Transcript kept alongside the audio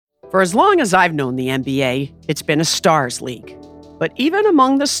For as long as I've known the NBA, it's been a stars league. But even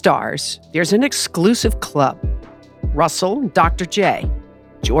among the stars, there's an exclusive club. Russell and Dr. J,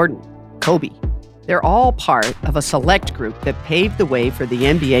 Jordan, Kobe, they're all part of a select group that paved the way for the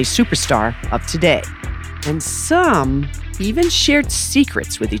NBA superstar of today. And some even shared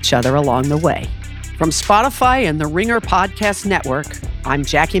secrets with each other along the way. From Spotify and the Ringer Podcast Network, I'm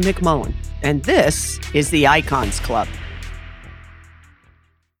Jackie McMullen, and this is the Icons Club.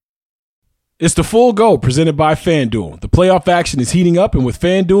 It's the Full Go presented by FanDuel. The playoff action is heating up, and with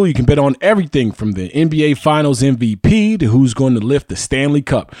FanDuel, you can bet on everything from the NBA Finals MVP to who's going to lift the Stanley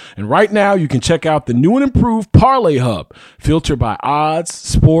Cup. And right now, you can check out the new and improved Parlay Hub, filtered by odds,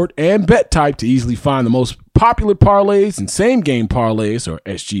 sport, and bet type to easily find the most popular parlays and same-game parlays, or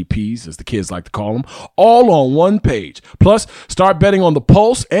SGPs, as the kids like to call them, all on one page. Plus, start betting on the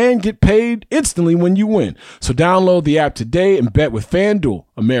pulse and get paid instantly when you win. So download the app today and bet with FanDuel,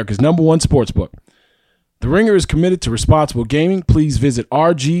 America's #1 sportsbook. The Ringer is committed to responsible gaming. Please visit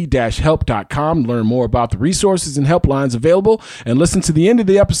rg-help.com to learn more about the resources and helplines available, and listen to the end of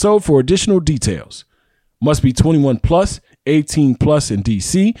the episode for additional details. Must be 21 plus, 18 plus in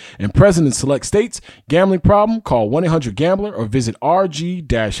D.C., and present in select states. Gambling problem? Call 1-800-GAMBLER or visit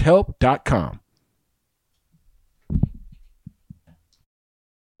rg-help.com.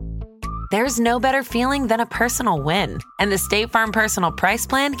 There's no better feeling than a personal win, and the State Farm Personal Price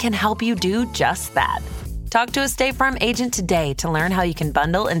Plan can help you do just that. Talk to a State Farm agent today to learn how you can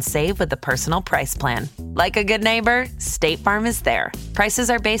bundle and save with the Personal Price Plan. Like a good neighbor, State Farm is there. Prices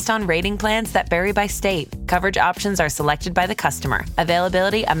are based on rating plans that vary by state. Coverage options are selected by the customer.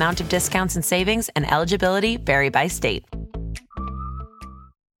 Availability, amount of discounts and savings, and eligibility vary by state.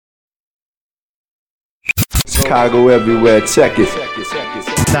 Chicago everywhere, check it.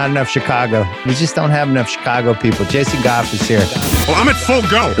 Not enough Chicago. We just don't have enough Chicago people. Jason Goff is here. Well, I'm at Full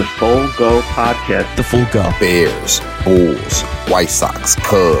Go. The Full Go Podcast. The Full Go. Bears, Bulls, White Sox,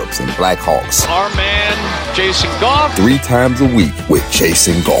 Cubs, and Blackhawks. Our man, Jason Goff. 3 times a week with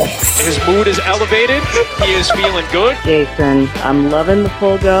Jason Goff. His mood is elevated. He is feeling good. Jason, I'm loving the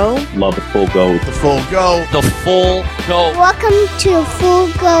Full Go. Love the Full Go. The Full Go. The Full Go. Welcome to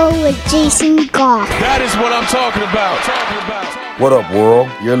Full Go with Jason Goff. That is what I'm talking about. What up, world?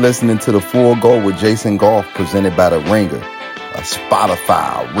 You're listening to The Full Go with Jason Goff, presented by The Ringer, a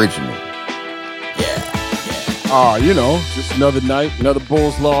Spotify original. Just another night, another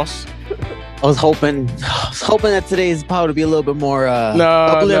Bulls loss. I was hoping that today's power would be a little bit more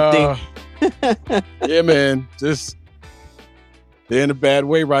uplifting. Yeah, man. They're in a bad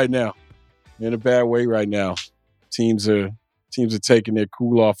way right now. Teams are taking their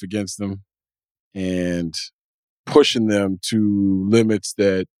cool off against them and pushing them to limits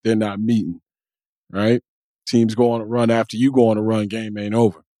that they're not meeting, right? Teams go on a run after you go on a run, game ain't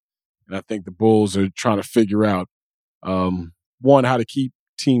over. And I think the Bulls are trying to figure out, one, how to keep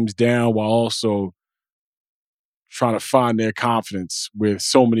teams down while also trying to find their confidence with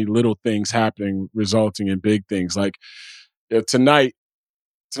so many little things happening, resulting in big things. Like tonight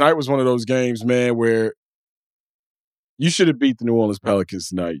was one of those games, man, where you should have beat the New Orleans Pelicans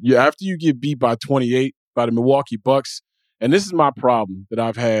tonight. After you get beat by 28 by the Milwaukee Bucks, and this is my problem that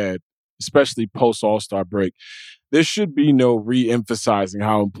I've had, especially post All-Star break. There should be no re-emphasizing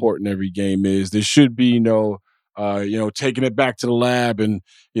how important every game is. There should be no, taking it back to the lab and,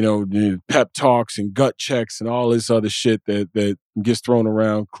 pep talks and gut checks and all this other shit that gets thrown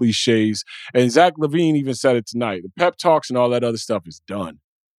around, cliches. And Zach LaVine even said it tonight. The pep talks and all that other stuff is done.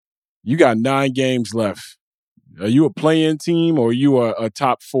 You got 9 games left. Are you a play-in team or are you a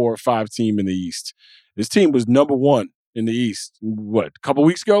top 4 or 5 team in the East? This team was number 1 in the East, a couple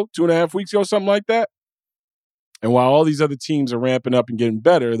weeks ago, 2.5 weeks ago, something like that. And while all these other teams are ramping up and getting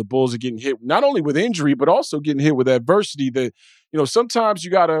better, the Bulls are getting hit not only with injury, but also getting hit with adversity that, sometimes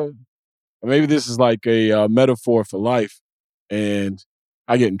you got to, maybe this is like a metaphor for life. And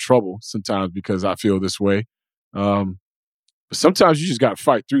I get in trouble sometimes because I feel this way. But sometimes you just got to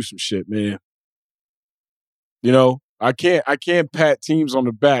fight through some shit, man. I can't pat teams on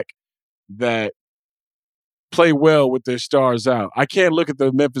the back that play well with their stars out. I can't look at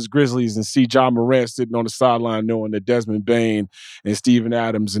the Memphis Grizzlies and see John Morant sitting on the sideline knowing that Desmond Bane and Steven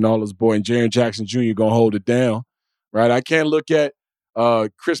Adams and all his boys and Jaren Jackson Jr. going to hold it down, right? I can't look at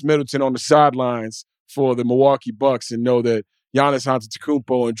Chris Middleton on the sidelines for the Milwaukee Bucks and know that Giannis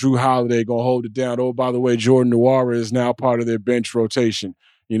Antetokounmpo and Drew Holiday going to hold it down. Oh, by the way, Jordan Nwora is now part of their bench rotation.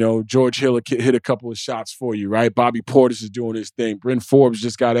 George Hill hit a couple of shots for you, right? Bobby Portis is doing his thing. Bryn Forbes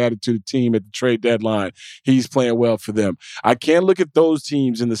just got added to the team at the trade deadline. He's playing well for them. I can't look at those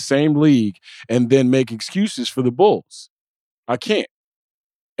teams in the same league and then make excuses for the Bulls. I can't.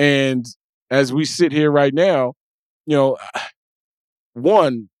 And as we sit here right now,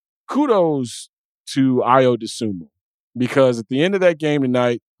 one, kudos to Ayo Dosunmu, because at the end of that game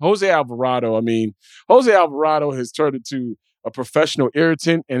tonight, Jose Alvarado has turned into a professional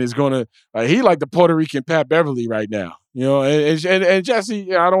irritant and is going to he like the Puerto Rican Pat Beverly right now. And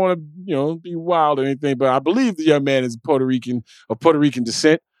Jesse, I don't want to be wild or anything, but I believe the young man is of Puerto Rican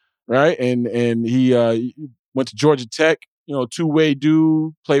descent, right? And he went to Georgia Tech, two-way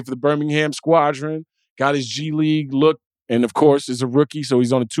dude, played for the Birmingham Squadron, got his G League look. And, of course, is a rookie, so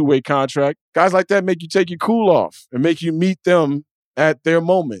he's on a two-way contract. Guys like that make you take your cool off and make you meet them at their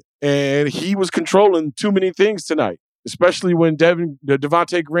moment. And he was controlling too many things tonight, especially when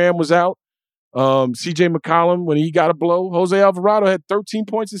Devontae Graham was out. C.J. McCollum, when he got a blow. Jose Alvarado had 13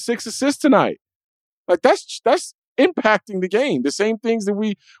 points and 6 assists tonight. Like, that's impacting the game. The same things that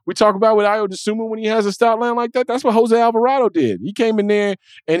we talk about with Ayo Dosunmu when he has a stat line like that. That's what Jose Alvarado did. He came in there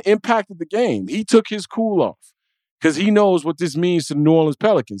and impacted the game. He took his cool off. Because he knows what this means to the New Orleans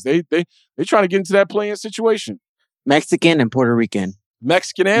Pelicans. They trying to get into that play-in situation. Mexican and Puerto Rican.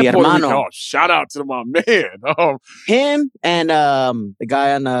 Mexican and Puerto Rican. Oh, shout out to my man. Him and the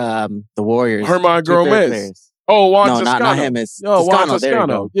guy on the Warriors. Herman Gomez. Oh, Juan Toscano. Not him. It's Juan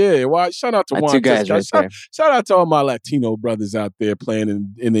Toscano. Yeah, shout out to Juan two guys Toscano. right Shout out to all my Latino brothers out there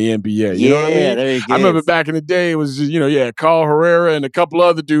playing in the NBA. You know what I mean? There you go. I remember back in the day, it was just, Carl Herrera and a couple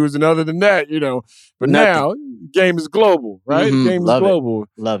other dudes, and other than that, But now, game is global, right? Mm-hmm. Game is global.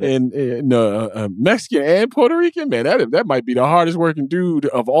 Love it. And Mexican and Puerto Rican, man, that might be the hardest working dude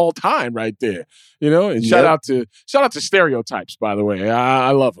of all time right there. And shout out to stereotypes, by the way.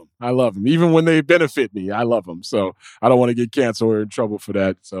 I love them. I love them. Even when they benefit me, I love them. So I don't want to get canceled or in trouble for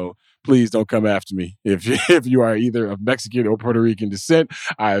that. So please don't come after me if you are either of Mexican or Puerto Rican descent.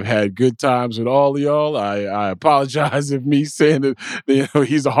 I've had good times with all of y'all. I apologize if me saying that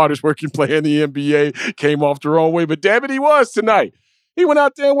he's the hardest working player in the NBA came off the wrong way, but damn it, he was tonight. He went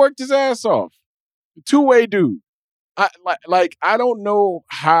out there and worked his ass off. Two-way dude. I don't know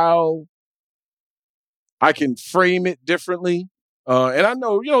how I can frame it differently. And I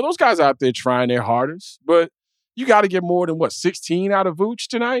know, those guys out there trying their hardest, but you got to get more than 16 out of Vooch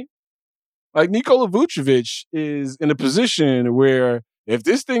tonight? Like, Nikola Vucevic is in a position where if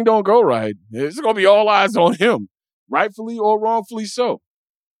this thing don't go right, it's going to be all eyes on him, rightfully or wrongfully so.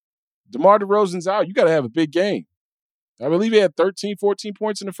 DeMar DeRozan's out. You got to have a big game. I believe he had 13, 14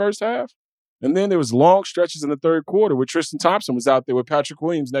 points in the first half. And then there was long stretches in the third quarter where Tristan Thompson was out there with Patrick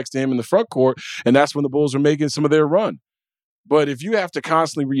Williams next to him in the front court, and that's when the Bulls were making some of their run. But if you have to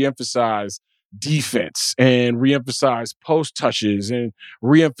constantly reemphasize defense and reemphasize post touches and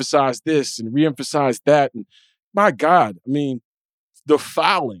reemphasize this and reemphasize that, and my God, I mean, the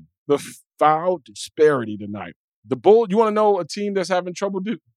foul disparity tonight. The Bulls, you want to know a team that's having trouble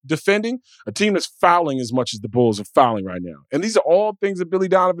defending? A team that's fouling as much as the Bulls are fouling right now. And these are all things that Billy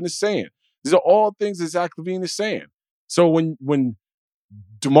Donovan is saying. These are all things that Zach LaVine is saying. So when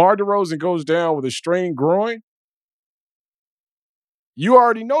DeMar DeRozan goes down with a strained groin, you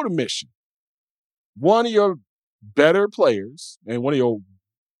already know the mission. One of your better players and one of your,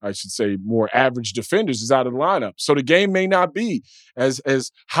 I should say, more average defenders is out of the lineup. So the game may not be as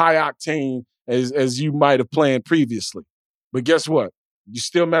high octane as you might have planned previously. But guess what? You're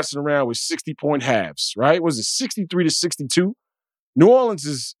still messing around with 60-point halves, right? Was it 63-62? New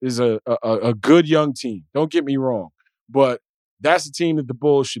Orleans is a good young team. Don't get me wrong. But that's the team that the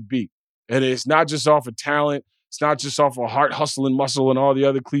Bulls should beat. And it's not just off of talent. It's not just off of heart, hustle, and muscle and all the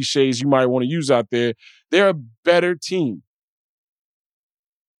other cliches you might want to use out there. They're a better team.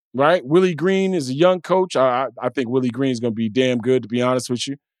 Right? Willie Green is a young coach. I think Willie Green is going to be damn good, to be honest with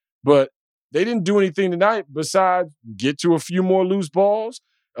you. But they didn't do anything tonight besides get to a few more loose balls.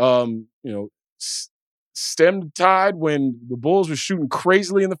 Stem the tide when the Bulls were shooting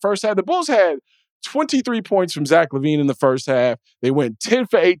crazily in the first half. The Bulls had 23 points from Zach LaVine in the first half. They went 10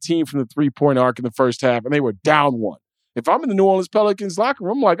 for 18 from the three-point arc in the first half, and they were down one. If I'm in the New Orleans Pelicans locker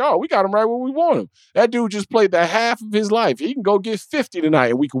room, I'm like, oh, we got him right where we want him. That dude just played the half of his life. He can go get 50 tonight,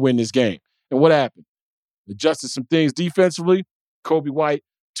 and we can win this game. And what happened? Adjusted some things defensively. Kobe White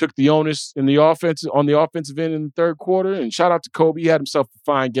took the onus on the offensive end in the third quarter, and shout out to Kobe. He had himself a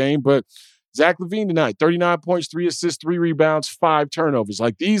fine game, but Zach LaVine tonight, 39 points, 3 assists, 3 rebounds, 5 turnovers.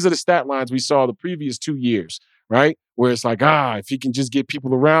 Like, these are the stat lines we saw the previous 2 years, right? Where it's like, if he can just get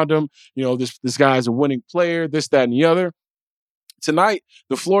people around him, this guy's a winning player, this, that, and the other. Tonight,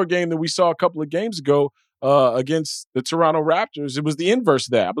 the floor game that we saw a couple of games ago against the Toronto Raptors, it was the inverse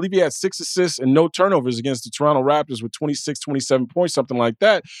of that. I believe he had 6 assists and no turnovers against the Toronto Raptors with 26, 27 points, something like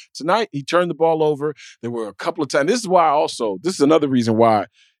that. Tonight, he turned the ball over. There were a couple of times. This is another reason why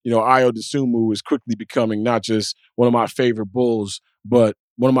Ayo Dosunmu is quickly becoming not just one of my favorite Bulls, but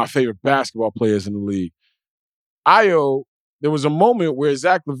one of my favorite basketball players in the league. Ayo, there was a moment where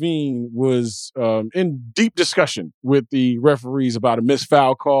Zach LaVine was in deep discussion with the referees about a missed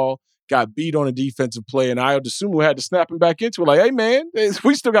foul call, got beat on a defensive play, and Ayo Dosunmu had to snap him back into it. Like, hey, man,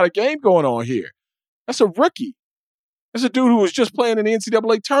 we still got a game going on here. That's a rookie. That's a dude who was just playing in the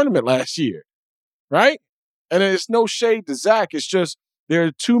NCAA tournament last year, right? And it's no shade to Zach. It's just there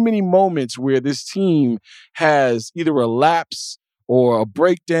are too many moments where this team has either a lapse or a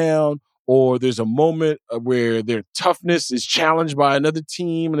breakdown, or there's a moment where their toughness is challenged by another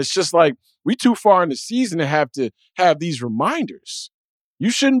team. And it's just like, we too far in the season to have these reminders. You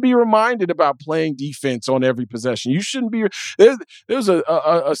shouldn't be reminded about playing defense on every possession. You shouldn't be. There's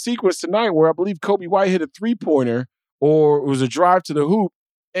a sequence tonight where I believe Kobe White hit a three-pointer, or it was a drive to the hoop,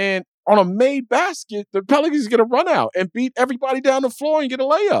 and on a made basket, the Pelicans get a run out and beat everybody down the floor and get a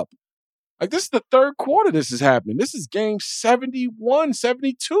layup. Like, this is the third quarter this is happening. This is game 71,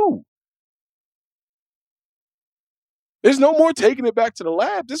 72. There's no more taking it back to the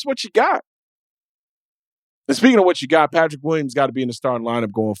lab. This is what you got. And speaking of what you got, Patrick Williams got to be in the starting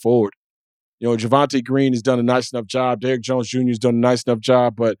lineup going forward. Javonte Green has done a nice enough job. Derrick Jones Jr. has done a nice enough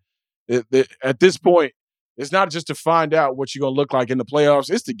job. But at this point, it's not just to find out what you're going to look like in the playoffs.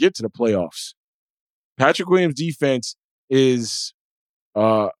 It's to get to the playoffs. Patrick Williams' defense is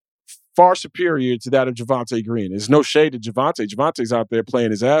far superior to that of Javonte Green. There's no shade to Javonte. Javonte's out there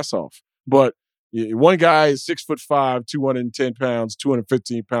playing his ass off. But one guy is 6'5", 210 pounds,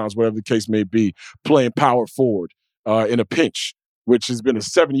 215 pounds, whatever the case may be, playing power forward in a pinch, which has been a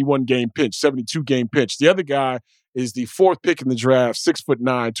 71-game pinch, 72-game pinch. The other guy is the fourth pick in the draft,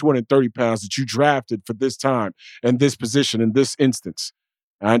 6'9", 230 pounds, that you drafted for this time and this position in this instance.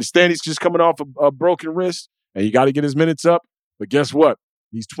 I understand he's just coming off a broken wrist, and you got to get his minutes up. But guess what?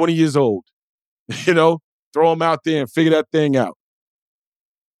 He's 20 years old. Throw him out there and figure that thing out.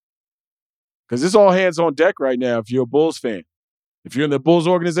 Because it's all hands on deck right now if you're a Bulls fan. If you're in the Bulls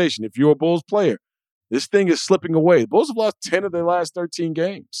organization, if you're a Bulls player, this thing is slipping away. The Bulls have lost 10 of their last 13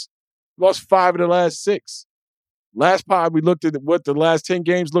 games. Lost 5 of their last 6. Last pod, we looked at what the last 10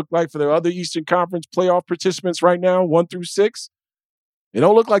 games look like for their other Eastern Conference playoff participants right now, 1 through 6. They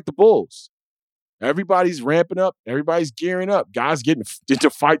don't look like the Bulls. Everybody's ramping up. Everybody's gearing up. Guys getting into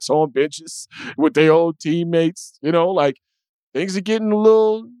fights on benches with their old teammates. Things are getting a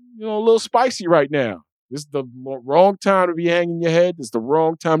little spicy right now. This is the wrong time to be hanging your head. This is the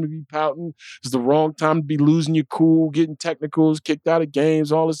wrong time to be pouting. This is the wrong time to be losing your cool, getting technicals, kicked out of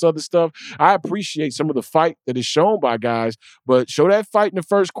games, all this other stuff. I appreciate some of the fight that is shown by guys, but show that fight in the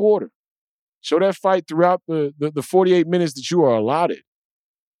first quarter. Show that fight throughout the 48 minutes that you are allotted.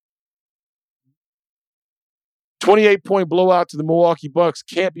 28-point blowout to the Milwaukee Bucks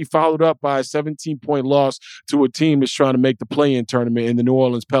can't be followed up by a 17-point loss to a team that's trying to make the play-in tournament in the New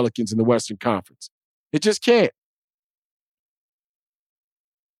Orleans Pelicans in the Western Conference. It just can't.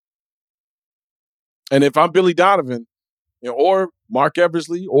 And if I'm Billy Donovan, or Mark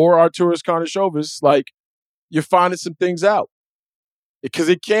Eversley, or Arturas Karnisovas, you're finding some things out. Because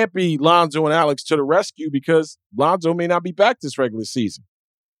it can't be Lonzo and Alex to the rescue, because Lonzo may not be back this regular season.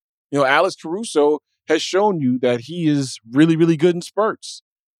 Alex Caruso has shown you that he is really, really good in spurts,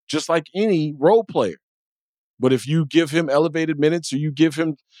 just like any role player. But if you give him elevated minutes, or you give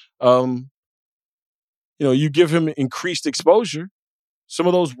him, increased exposure, some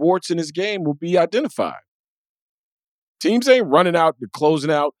of those warts in his game will be identified. Teams ain't running out,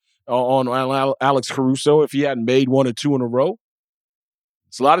 closing out on Alex Caruso if he hadn't made 1 or 2 in a row.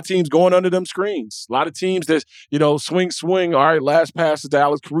 It's a lot of teams going under them screens. A lot of teams that, swing. All right, last pass is to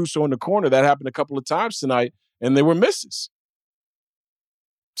Alex Caruso in the corner. That happened a couple of times tonight, and they were misses.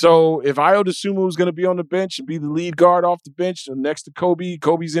 So if Ayo Dosunmu is going to be on the bench and be the lead guard off the bench next to Kobe,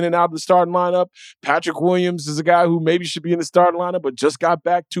 Kobe's in and out of the starting lineup. Patrick Williams is a guy who maybe should be in the starting lineup, but just got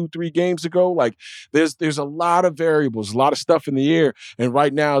back 2-3 games ago. There's a lot of variables, a lot of stuff in the air. And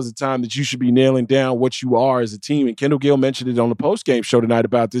right now is the time that you should be nailing down what you are as a team. And Kendall Gill mentioned it on the post-game show tonight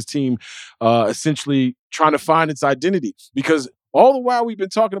about this team essentially trying to find its identity. Because all the while we've been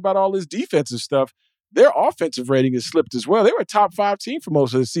talking about all this defensive stuff, their offensive rating has slipped as well. They were a top 5 team for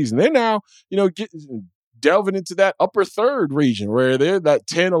most of the season. They're now, delving into that upper third region where they're that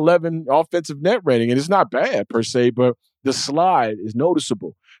 10, 11 offensive net rating. And it's not bad per se, but the slide is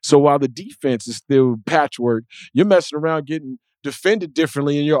noticeable. So while the defense is still patchwork, you're messing around getting defended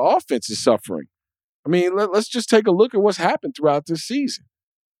differently and your offense is suffering. I mean, let's just take a look at what's happened throughout this season.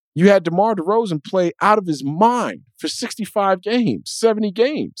 You had DeMar DeRozan play out of his mind for 65 games, 70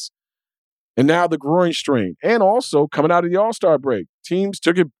 games. And now the groin strain. And also coming out of the All-Star break. teams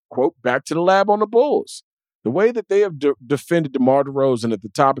took it, quote, back to the lab on the Bulls. The way that they have defended DeMar DeRozan at the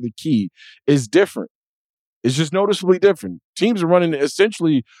top of the key is different. It's just noticeably different. Teams are running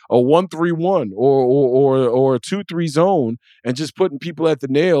essentially a 1-3-1 or a 2-3 zone and just putting people at the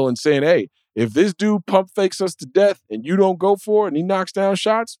nail and saying, hey, if this dude pump fakes us to death and you don't go for it and he knocks down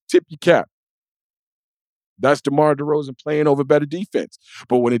shots, tip your cap. That's DeMar DeRozan playing over better defense.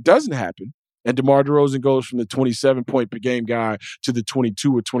 But when it doesn't happen, and DeMar DeRozan goes from the 27-point per game guy to the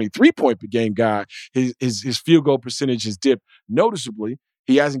 22 or 23-point per game guy, his field goal percentage has dipped noticeably.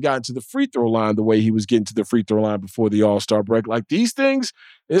 He hasn't gotten to the free throw line the way he was getting to the free throw line before the All-Star break. Like, these things,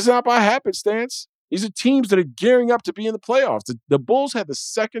 it's not by happenstance. These are teams that are gearing up to be in the playoffs. The Bulls had the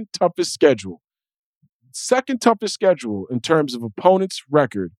second toughest schedule in terms of opponents'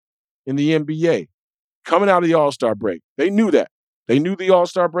 record in the NBA coming out of the All-Star break. They knew that. They knew the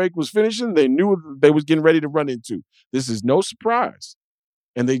All-Star break was finishing. They knew what they was getting ready to run into. This is no surprise.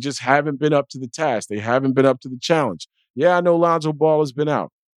 And they just haven't been up to the task. They haven't been up to the challenge. Yeah, I know Lonzo Ball has been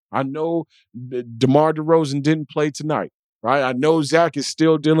out. I know DeMar DeRozan didn't play tonight, right? I know Zach is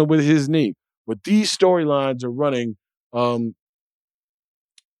still dealing with his knee. But these storylines are running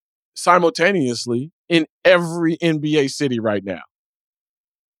simultaneously in every NBA city right now.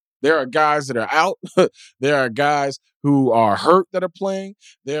 There are guys that are out. There are guys who are hurt that are playing.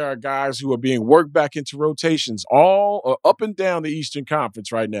 There are guys who are being worked back into rotations all up and down the Eastern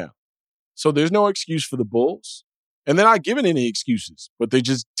Conference right now. So there's no excuse for the Bulls. And they're not giving any excuses, but they're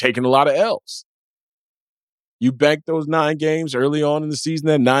just taking a lot of L's. You banked those 9 games early on in the season,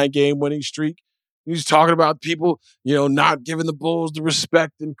 that 9-game winning streak. You're just talking about people, not giving the Bulls the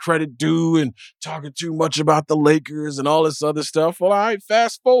respect and credit due and talking too much about the Lakers and all this other stuff. Well, all right,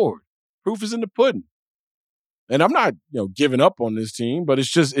 fast forward. Proof is in the pudding. And I'm not, giving up on this team, but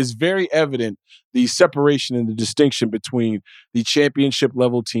it's very evident the separation and the distinction between the championship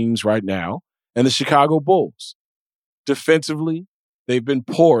level teams right now and the Chicago Bulls. Defensively, they've been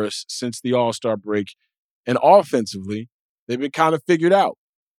porous since the All-Star break. And offensively, they've been kind of figured out.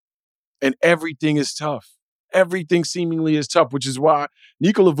 And everything is tough. Everything seemingly is tough, which is why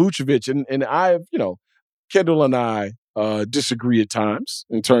Nikola Vucevic and I, Kendall and I disagree at times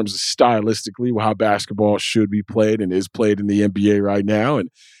in terms of stylistically how basketball should be played and is played in the NBA right now. And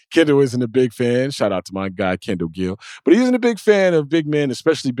Kendall isn't a big fan. Shout out to my guy, Kendall Gill. But he isn't a big fan of big men,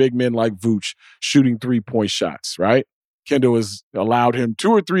 especially big men like Vooch, shooting 3-point shots, right? Kendall has allowed him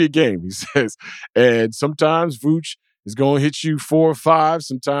 2 or 3 a game, he says. And sometimes Vooch is going to hit you 4 or 5.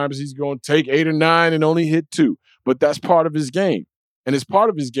 Sometimes he's going to take 8 or 9 and only hit 2. But that's part of his game. And it's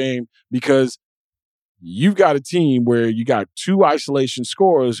part of his game because you've got a team where you got 2 isolation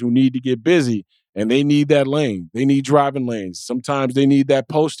scorers who need to get busy, and they need that lane. They need driving lanes. Sometimes they need that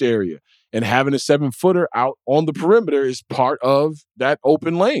post area. And having a 7-footer out on the perimeter is part of that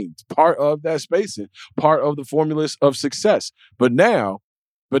open lane, part of that spacing, part of the formula of success. But now,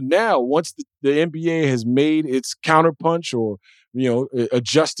 once the NBA has made its counterpunch or,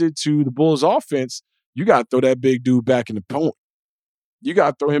 adjusted to the Bulls' offense, you got to throw that big dude back in the paint. You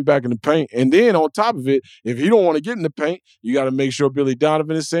got to throw him back in the paint. And then on top of it, if you don't want to get in the paint, you got to make sure Billy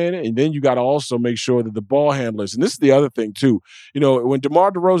Donovan is saying it. And then you got to also make sure that the ball handlers, and this is the other thing too, when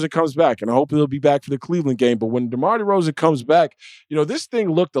DeMar DeRozan comes back, and I hope he'll be back for the Cleveland game, but when DeMar DeRozan comes back, this thing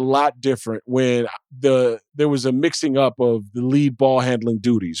looked a lot different when there was a mixing up of the lead ball handling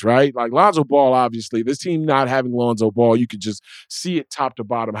duties, right? Like Lonzo Ball, obviously, this team not having Lonzo Ball, you could just see it top to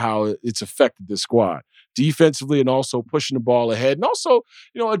bottom how it's affected the squad. Defensively and also pushing the ball ahead. And also,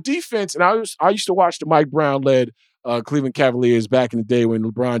 a defense, and I used to watch the Mike Brown-led Cleveland Cavaliers back in the day when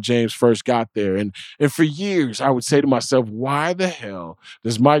LeBron James first got there. And for years, I would say to myself, why the hell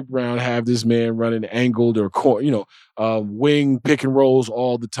does Mike Brown have this man running angled or, wing pick and rolls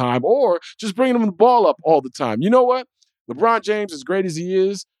all the time, or just bringing him the ball up all the time? You know what? LeBron James, as great as he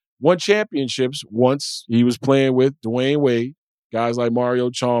is, won championships once he was playing with Dwayne Wade, guys like Mario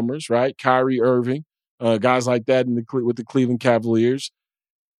Chalmers, right? Kyrie Irving. Guys like that with the Cleveland Cavaliers.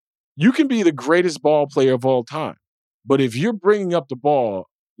 You can be the greatest ball player of all time, but if you're bringing up the ball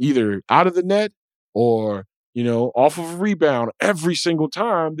either out of the net or, off of a rebound every single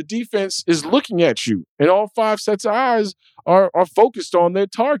time, the defense is looking at you, and all 5 sets of eyes are focused on their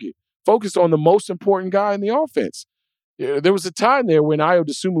target, focused on the most important guy in the offense. There was a time there when Ayo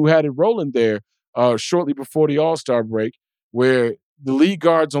Dosunmu had it rolling there shortly before the All-Star break where the lead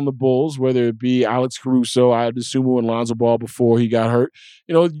guards on the Bulls, whether it be Alex Caruso, Ayo Dosunmu, and Lonzo Ball before he got hurt,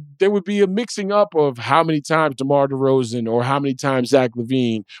 there would be a mixing up of how many times DeMar DeRozan or how many times Zach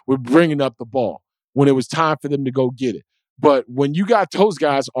LaVine were bringing up the ball when it was time for them to go get it. But when you got those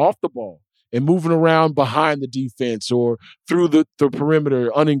guys off the ball and moving around behind the defense or through the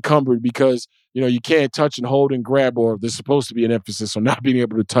perimeter unencumbered because, you can't touch and hold and grab, or there's supposed to be an emphasis on not being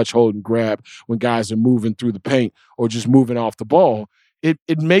able to touch, hold, and grab when guys are moving through the paint or just moving off the ball. It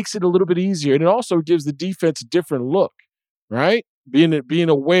makes it a little bit easier. And it also gives the defense a different look, right? Being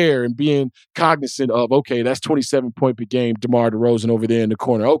aware and being cognizant of, okay, that's 27-point per game, DeMar DeRozan over there in the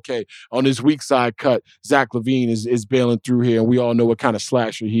corner. Okay, on his weak side cut, Zach LaVine is bailing through here, and we all know what kind of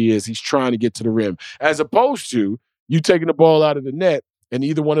slasher he is. He's trying to get to the rim. As opposed to you taking the ball out of the net and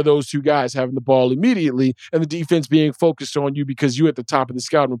either one of those two guys having the ball immediately and the defense being focused on you because you're at the top of the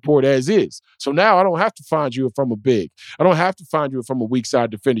scouting report as is. So now I don't have to find you if I'm a big. I don't have to find you if I'm a weak side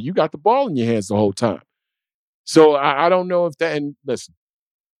defender. You got the ball in your hands the whole time. So I don't know if that, and listen,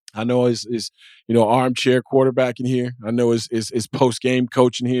 I know it's armchair quarterback in here. I know it's post-game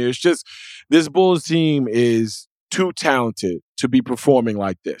coaching here. It's just this Bulls team is too talented to be performing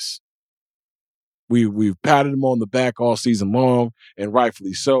like this. We've patted them on the back all season long, and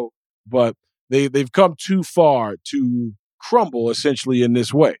rightfully so, but they've come too far to crumble essentially in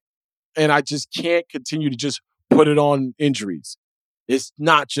this way. And I just can't continue to just put it on injuries. It's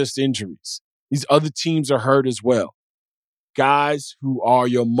not just injuries. These other teams are hurt as well. Guys who are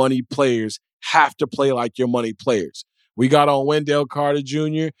your money players have to play like your money players. We got on Wendell Carter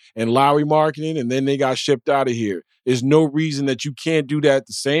Jr. and Lowry Marketing, and then they got shipped out of here. There's no reason that you can't do that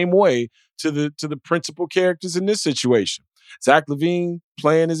the same way to the principal characters in this situation. Zach LaVine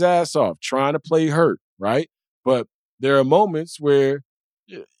playing his ass off, trying to play hurt, right? But there are moments where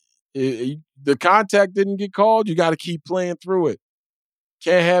the contact didn't get called. You got to keep playing through it.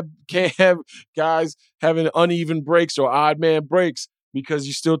 Can't have guys having uneven breaks or odd man breaks because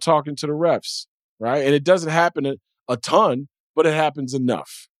you're still talking to the refs, right? And it doesn't happen a ton, but it happens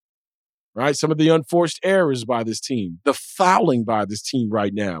enough, right? Some of the unforced errors by this team, the fouling by this team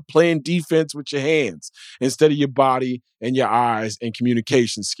right now, playing defense with your hands instead of your body and your eyes and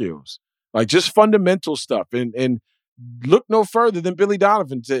communication skills, like just fundamental stuff. And look no further than Billy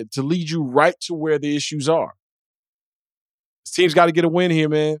Donovan to lead you right to where the issues are. This team's got to get a win here,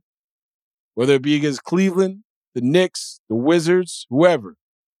 man. Whether it be against Cleveland, the Knicks, the Wizards, whoever,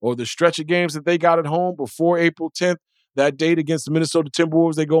 or the stretch of games that they got at home before April 10th, that date against the Minnesota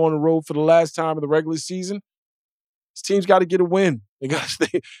Timberwolves, they go on the road for the last time of the regular season. This team's got to get a win. They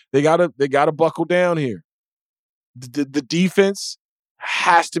got to buckle down here. The defense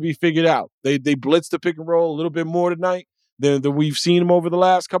has to be figured out. They blitzed the pick and roll a little bit more tonight than we've seen them over the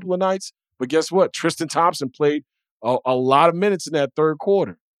last couple of nights. But guess what? Tristan Thompson played a lot of minutes in that third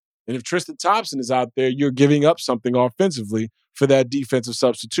quarter. And if Tristan Thompson is out there, you're giving up something offensively for that defensive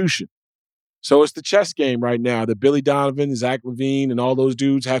substitution. So it's the chess game right now that Billy Donovan, Zach LaVine, and all those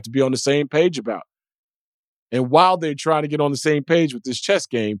dudes have to be on the same page about. And while they're trying to get on the same page with this chess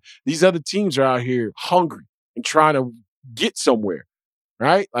game, these other teams are out here hungry and trying to get somewhere,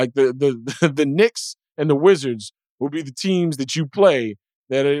 right? Like the Knicks and the Wizards will be the teams that you play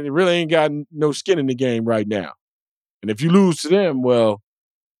that really ain't got no skin in the game right now. And if you lose to them, well,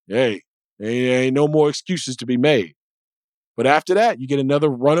 hey, there ain't no more excuses to be made. But after that, you get another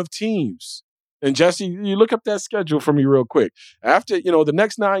run of teams. And Jesse, you look up that schedule for me real quick. After, the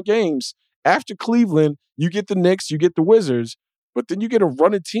next 9 games, after Cleveland, you get the Knicks, you get the Wizards, but then you get a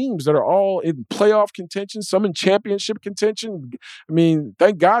run of teams that are all in playoff contention, some in championship contention. I mean,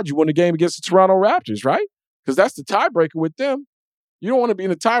 thank God you won the game against the Toronto Raptors, right? Because that's the tiebreaker with them. You don't want to be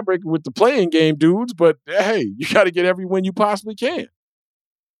in a tiebreaker with the playing game dudes, but hey, you got to get every win you possibly can.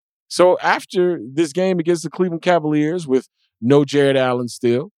 So after this game against the Cleveland Cavaliers with no Jared Allen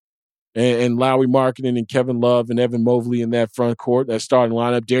still, and Lowry Marketing and Kevin Love and Evan Mobley in that front court, that starting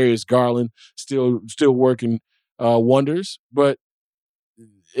lineup, Darius Garland still working wonders, but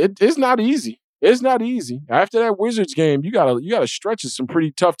it's not easy. It's not easy. After that Wizards game, you gotta stretch some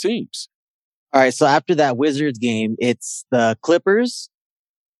pretty tough teams. All right, so after that Wizards game, it's the Clippers,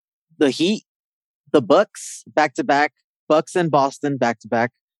 the Heat, the Bucks back-to-back, Bucks and Boston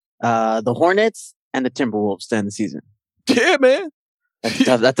back-to-back, the Hornets, and the Timberwolves to end the season. Yeah, man. That's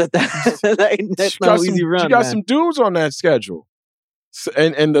tough. That's no easy run, you got man. some dudes on that schedule. So,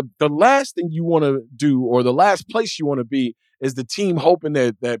 and the last thing you want to do, or the last place you want to be, is the team hoping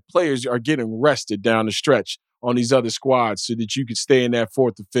that players are getting rested down the stretch on these other squads so that you can stay in that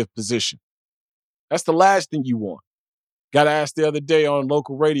 4th or 5th position. That's the last thing you want. Got asked the other day on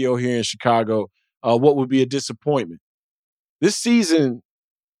local radio here in Chicago, what would be a disappointment? This season,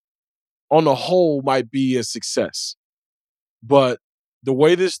 on the whole, might be a success. But the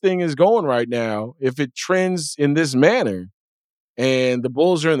way this thing is going right now, if it trends in this manner and the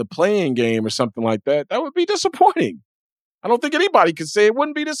Bulls are in the play-in game or something like that, that would be disappointing. I don't think anybody could say it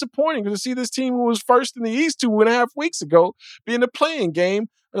wouldn't be disappointing to see this team who was first in the East 2.5 weeks ago be in the play-in game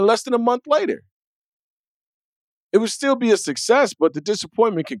less than a month later. It would still be a success, but the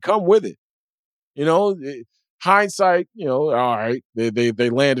disappointment can come with it. Hindsight, all right, they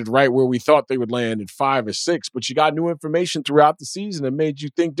landed right where we thought they would land at 5 or 6, but you got new information throughout the season that made you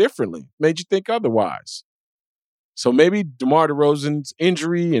think differently, made you think otherwise. So maybe DeMar DeRozan's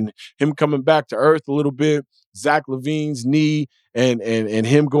injury and him coming back to earth a little bit, Zach LaVine's knee and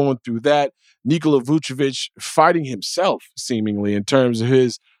him going through that, Nikola Vucevic fighting himself seemingly in terms of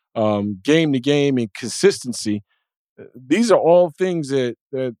his game-to-game and consistency. These are all things that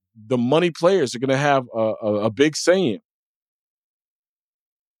the money players are going to have a big say in.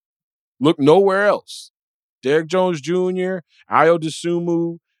 Look nowhere else. Derrick Jones Jr., Ayo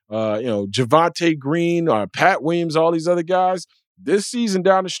Dosunmu, Javonte Green, Pat Williams, all these other guys. This season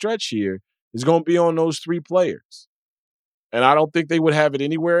down the stretch here is going to be on those 3 players. And I don't think they would have it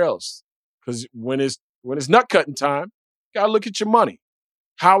anywhere else. Because when it's nut cutting time, you got to look at your money.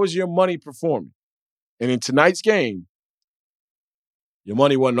 How is your money performing? And in tonight's game, your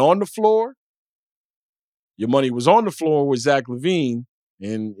money wasn't on the floor. Your money was on the floor with Zach LaVine,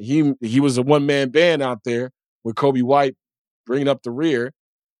 and he was a one-man band out there with Kobe White bringing up the rear.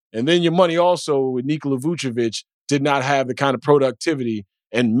 And then your money also with Nikola Vucevic did not have the kind of productivity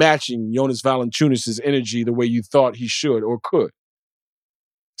and matching Jonas Valanciunas' energy the way you thought he should or could.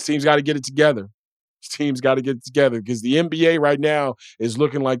 This team's got to get it together. This team's got to get it together because the NBA right now is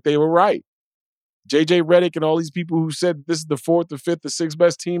looking like they were right. JJ Redick and all these people who said this is the 4th or 5th or 6th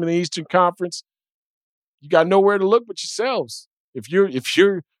best team in the Eastern Conference, you got nowhere to look but yourselves. If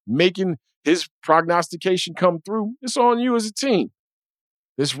you're making his prognostication come through, it's on you as a team.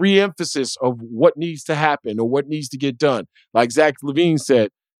 This re-emphasis of what needs to happen or what needs to get done. Like Zach LaVine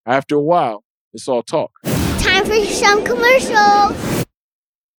said, after a while, it's all talk. Time for some commercials.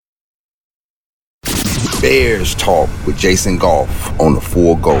 Bears Talk with Jason Goff on the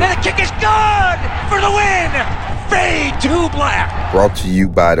Full Go. And the kick is good for the win. Fade to black. Brought to you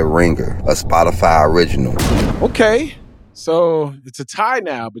by The Ringer, a Spotify original. Okay, so it's a tie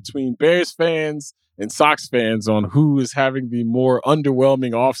now between Bears fans and Sox fans on who is having the more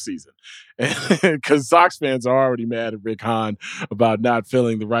underwhelming offseason. Because Sox fans are already mad at Rick Hahn about not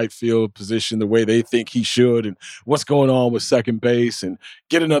filling the right field position the way they think he should and what's going on with second base and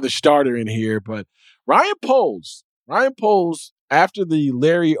get another starter in here. But Ryan Poles, after the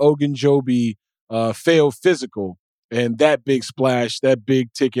Larry Ogunjobi failed physical and that big splash, that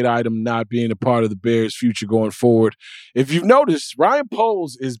big ticket item not being a part of the Bears' future going forward, if you've noticed, Ryan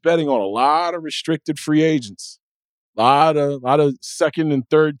Poles is betting on a lot of restricted free agents, a lot of second and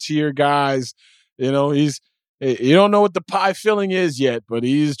third tier guys. You don't know what the pie filling is yet, but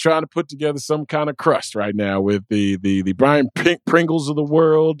he's trying to put together some kind of crust right now with the Brian Pringles of the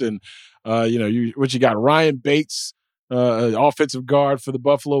world. And, you got Ryan Bates, offensive guard for the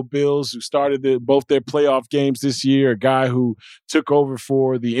Buffalo Bills, who started both their playoff games this year, a guy who took over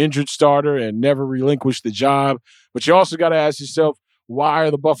for the injured starter and never relinquished the job. But you also got to ask yourself, why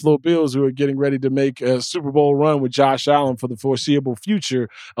are the Buffalo Bills, who are getting ready to make a Super Bowl run with Josh Allen for the foreseeable future,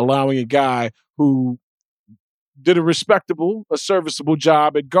 allowing a guy who did a serviceable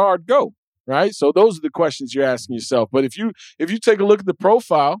job at guard go, right? So those are the questions you're asking yourself. But if you take a look at the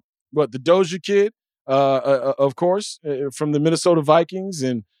profile, the Dozier kid, of course, from the Minnesota Vikings,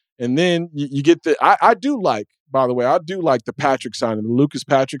 and then you get I do like the Patrick signing, the Lucas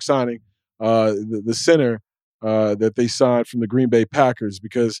Patrick signing, the center that they signed from the Green Bay Packers,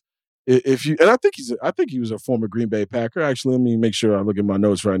 because I think he was a former Green Bay Packer. Actually, let me make sure I look at my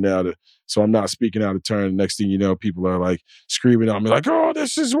notes right now so I'm not speaking out of turn. Next thing you know, people are like screaming on me like, "Oh,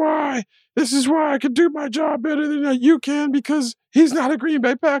 this is why I can do my job better than you can because he's not a Green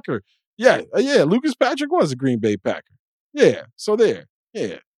Bay Packer." Yeah, Lucas Patrick was a Green Bay Packer. Yeah, so there.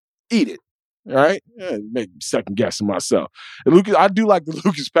 Yeah, eat it. All right? Yeah, make me second guessing myself. And I do like the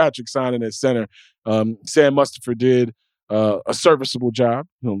Lucas Patrick signing at center. Sam Mustipher did a serviceable job,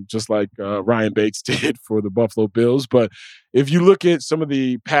 just like Ryan Bates did for the Buffalo Bills. But if you look at some of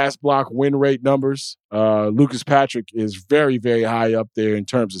the pass block win rate numbers, Lucas Patrick is very, very high up there in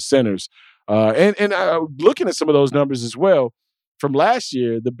terms of centers. And looking at some of those numbers as well, from last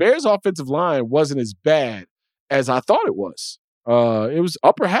year, the Bears' offensive line wasn't as bad as I thought it was. It was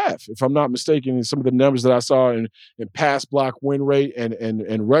upper half, if I'm not mistaken, in some of the numbers that I saw in pass block win rate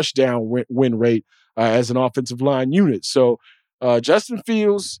and rush down win rate as an offensive line unit. So Justin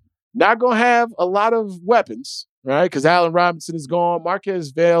Fields not going to have a lot of weapons, right? Because Allen Robinson is gone.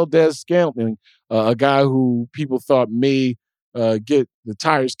 Marquez Valdez-Scantling, a guy who people thought may get the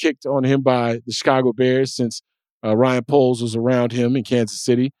tires kicked on him by the Chicago Bears, since Ryan Poles was around him in Kansas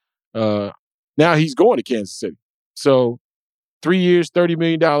City. Now he's going to Kansas City. So 3 years, $30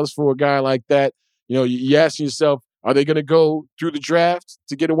 million for a guy like that. You ask yourself, are they going to go through the draft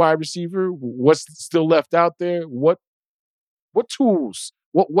to get a wide receiver? What's still left out there? What tools,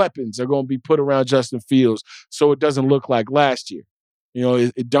 what weapons are going to be put around Justin Fields so it doesn't look like last year?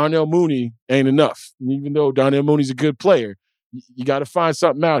 Darnell Mooney ain't enough. Even though Darnell Mooney's a good player, you got to find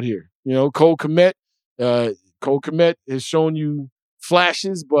something out here. Cole Kmet has shown you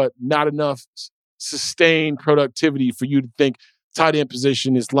flashes, but not enough sustained productivity for you to think tight end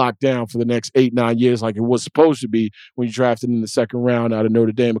position is locked down for the next 8-9 years like it was supposed to be when you drafted in the second round out of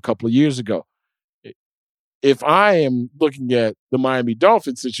Notre Dame a couple of years ago. If I am looking at the Miami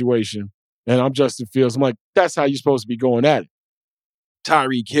Dolphins situation and I'm Justin Fields, I'm like, that's how you're supposed to be going at it.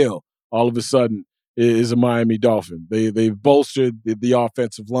 Tyreek Hill, all of a sudden, is a Miami Dolphin. They've bolstered the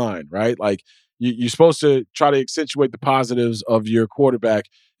offensive line, right? Like, you're supposed to try to accentuate the positives of your quarterback,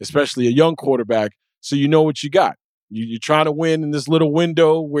 especially a young quarterback, so you know what you got. You're trying to win in this little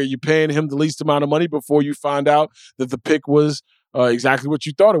window where you're paying him the least amount of money before you find out that the pick was exactly what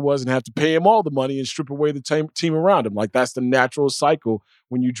you thought it was and have to pay him all the money and strip away the team around him. Like, that's the natural cycle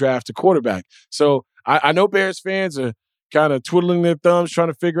when you draft a quarterback. So I know Bears fans are kind of twiddling their thumbs trying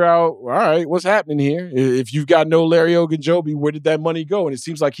to figure out, all right, what's happening here? If you've got no Larry Ogunjobi, where did that money go? And it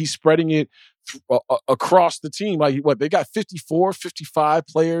seems like he's spreading it across the team. Like, they got 54, 55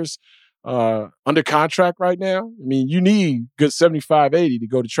 players under contract right now. I mean, you need good 75, 80 to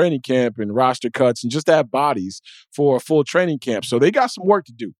go to training camp and roster cuts and just to have bodies for a full training camp. So they got some work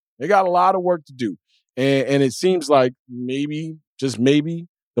to do. They got a lot of work to do. And it seems like maybe, just maybe,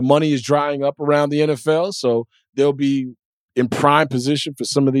 the money is drying up around the NFL. So they'll be in prime position for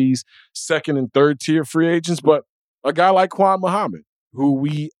some of these second and third tier free agents. But a guy like Quan Muhammad, who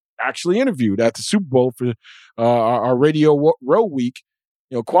we actually interviewed at the Super Bowl for our Radio Row week,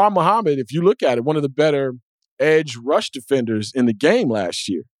 Quan Muhammad, if you look at it, one of the better edge rush defenders in the game last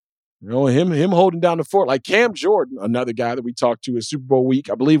year. Him holding down the fort. Like Cam Jordan, another guy that we talked to at Super Bowl week,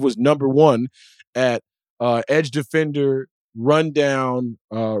 I believe was number one at edge defender rundown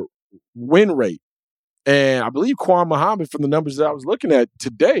win rate. And I believe Quan Muhammad, from the numbers that I was looking at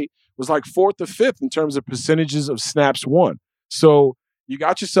today, was like 4th or 5th in terms of percentages of snaps won. So you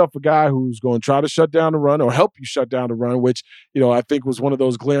got yourself a guy who's going to try to shut down the run or help you shut down the run, which, I think was one of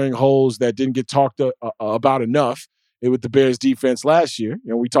those glaring holes that didn't get talked about enough with the Bears defense last year.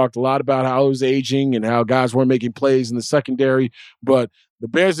 We talked a lot about how it was aging and how guys weren't making plays in the secondary, but the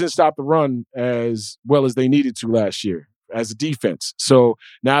Bears didn't stop the run as well as they needed to last year as a defense. So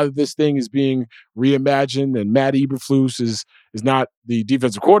now that this thing is being reimagined and Matt Eberflus is not the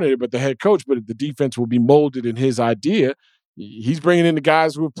defensive coordinator, but the head coach, but the defense will be molded in his idea. He's bringing in the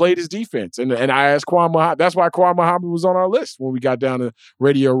guys who have played his defense. And I asked Quan Muhammad, that's why Quan Muhammad was on our list when we got down to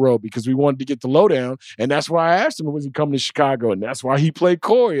Radio Row, because we wanted to get the lowdown. And that's why I asked him, was he coming to Chicago? And that's why he played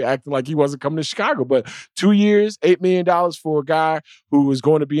Corey, acting like he wasn't coming to Chicago. But 2 years, $8 million for a guy who was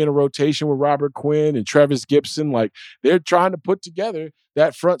going to be in a rotation with Robert Quinn and Travis Gibson. Like, they're trying to put together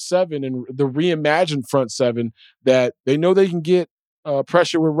that front seven and the reimagined front seven that they know they can get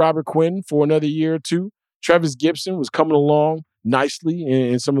pressure with Robert Quinn for another year or two. Travis Gibson was coming along nicely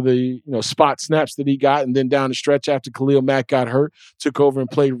in some of the spot snaps that he got, and then down the stretch after Khalil Mack got hurt, took over and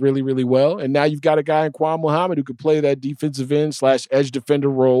played really, really well. And now you've got a guy in Quan Muhammad who could play that defensive end / edge defender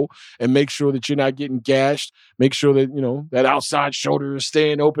role and make sure that you're not getting gashed, make sure that that outside shoulder is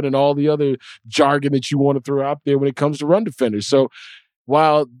staying open and all the other jargon that you want to throw out there when it comes to run defenders. So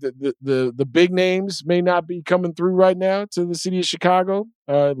while the big names may not be coming through right now to the city of Chicago,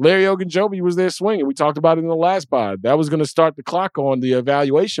 Larry Ogunjobi was there swinging. We talked about it in the last pod. That was going to start the clock on the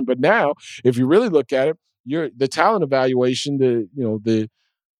evaluation. But now, if you really look at it, the talent evaluation, the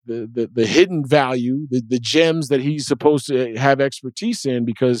hidden value, the gems that he's supposed to have expertise in,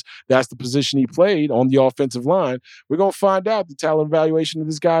 because that's the position he played on the offensive line. We're going to find out the talent evaluation of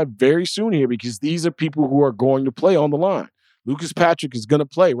this guy very soon here, because these are people who are going to play on the line. Lucas Patrick is going to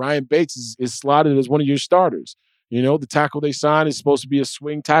play. Ryan Bates is slotted as one of your starters. The tackle they signed is supposed to be a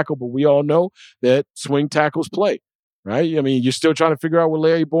swing tackle, but we all know that swing tackles play, right? I mean, you're still trying to figure out what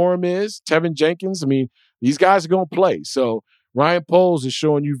Larry Borum is, Tevin Jenkins. I mean, these guys are going to play. So Ryan Poles is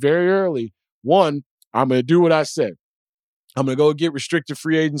showing you very early, one, I'm going to do what I said. I'm going to go get restricted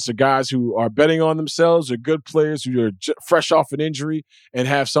free agents or guys who are betting on themselves or good players who are fresh off an injury and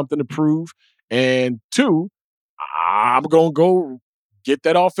have something to prove. And two, I'm going to go get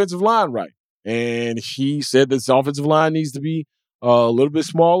that offensive line right. And he said this offensive line needs to be a little bit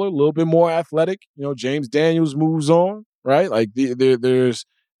smaller, a little bit more athletic. James Daniels moves on, right? Like there's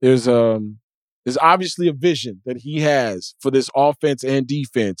There's obviously a vision that he has for this offense and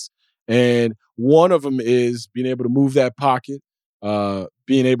defense. And one of them is being able to move that pocket,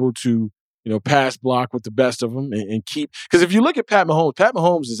 being able to, pass block with the best of them and keep. Because if you look at Pat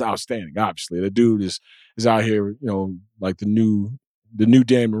Mahomes is outstanding, obviously. The dude is out here, like the new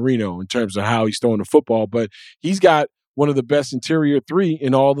Dan Marino in terms of how he's throwing the football. But he's got one of the best interior three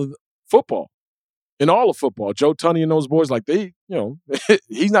in all of football. In all of football. Joe Tunney and those boys,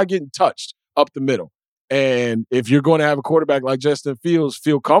 he's not getting touched up the middle. And if you're going to have a quarterback like Justin Fields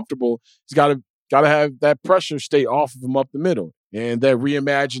feel comfortable, he's got to have that pressure stay off of him up the middle. And that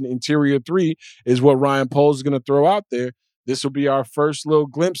reimagined interior three is what Ryan Poles is going to throw out there. This will be our first little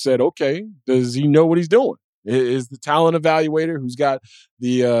glimpse at, okay, does he know what he's doing? Is the talent evaluator who's got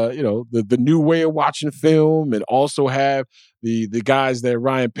the new way of watching film and also have the guys that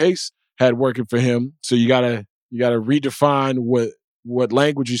Ryan Pace had working for him. So you gotta redefine what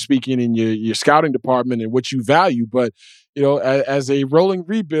language you're speaking in your scouting department and what you value. But as a rolling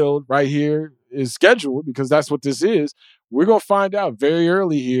rebuild right here is scheduled, because that's what this is, we're gonna find out very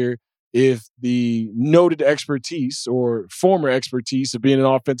early here if the noted expertise or former expertise of being an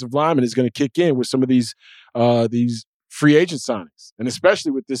offensive lineman is going to kick in with some of these free agent signings, and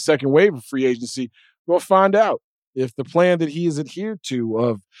especially with this second wave of free agency, we'll find out if the plan that he has adhered to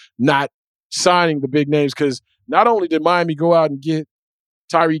of not signing the big names, because not only did Miami go out and get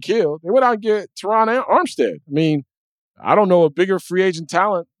Tyreek Hill, they went out and get Teron Armstead. I mean, I don't know a bigger free agent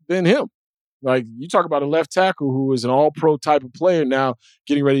talent than him. Like, you talk about a left tackle who is an all-pro type of player now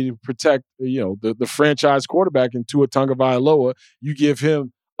getting ready to protect, the franchise quarterback in Tua Tagovailoa. You give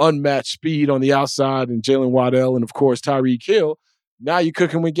him unmatched speed on the outside and Jalen Waddell and, of course, Tyreek Hill. Now you're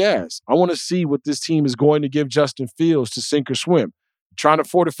cooking with gas. I want to see what this team is going to give Justin Fields to sink or swim. Trying to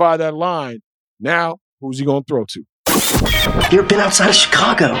fortify that line. Now, who's he going to throw to? You ever been outside of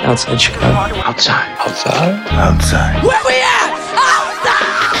Chicago? Outside Chicago. Outside. Where we at?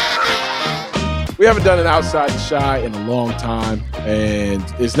 We haven't done an Outside the Shy in a long time, and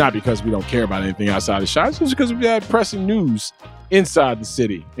it's not because we don't care about anything outside the Shy. It's just because we had pressing news inside the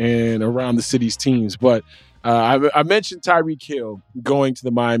city and around the city's teams. But I mentioned Tyreek Hill going to the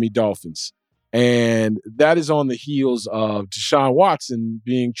Miami Dolphins, and that is on the heels of Deshaun Watson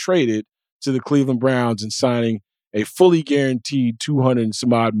being traded to the Cleveland Browns and signing a fully guaranteed $200 and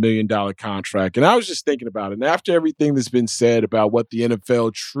some odd million contract. And I was just thinking about it. And after everything that's been said about what the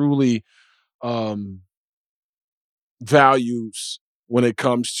NFL truly values when it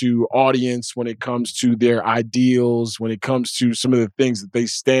comes to audience, when it comes to their ideals, when it comes to some of the things that they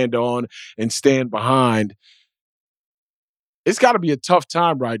stand on and stand behind, it's got to be a tough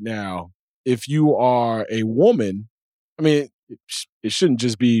time right now if you are a woman. I mean, it shouldn't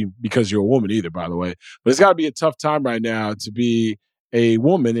just be because you're a woman either, by the way, but it's got to be a tough time right now to be a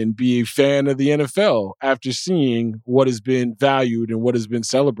woman and be a fan of the NFL after seeing what has been valued and what has been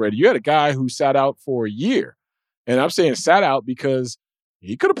celebrated. You had a guy who sat out for a year, and I'm saying sat out because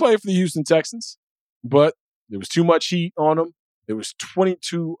he could have played for the Houston Texans, but there was too much heat on him. There was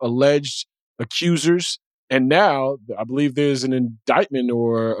 22 alleged accusers, and now I believe there's an indictment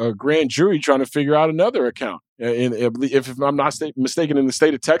or a grand jury trying to figure out another account. If I'm not mistaken, in the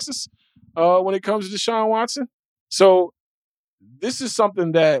state of Texas, when it comes to Deshaun Watson. So this is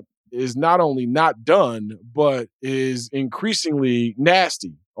something that is not only not done, but is increasingly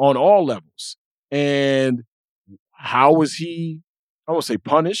nasty on all levels. And how was he, I won't say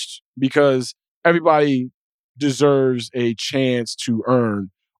punished, because everybody deserves a chance to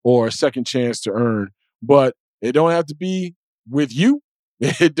earn or a second chance to earn, but it don't have to be with you.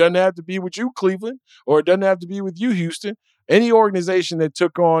 It doesn't have to be with you, Cleveland, or it doesn't have to be with you, Houston. Any organization that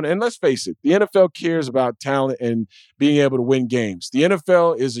took on, and let's face it, the NFL cares about talent and being able to win games. The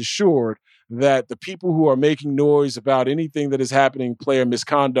NFL is assured that the people who are making noise about anything that is happening player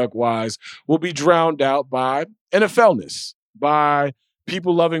misconduct-wise will be drowned out by NFLness, by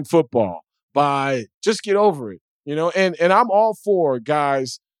people loving football, by just get over it, And I'm all for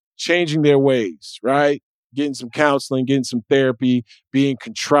guys changing their ways, right? Getting some counseling, getting some therapy, being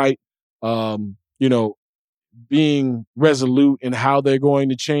contrite, being resolute in how they're going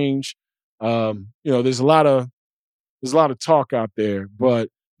to change. There's a lot of talk out there, but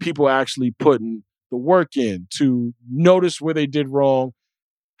people actually putting the work in to notice where they did wrong,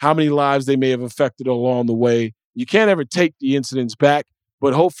 how many lives they may have affected along the way. You can't ever take the incidents back,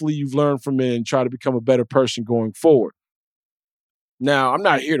 but hopefully you've learned from it and try to become a better person going forward. Now, I'm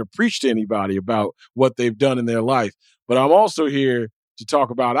not here to preach to anybody about what they've done in their life, but I'm also here to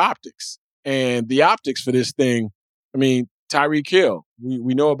talk about optics. And the optics for this thing, I mean, Tyreek Hill,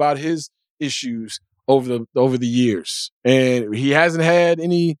 we know about his issues over the years. And he hasn't had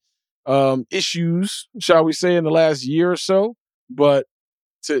any issues, shall we say, in the last year or so. But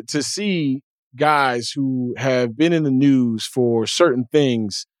to see guys who have been in the news for certain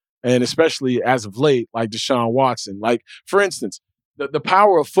things, and especially as of late, like Deshaun Watson, like, for instance, the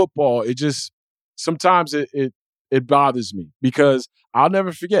power of football, it just sometimes it bothers me because I'll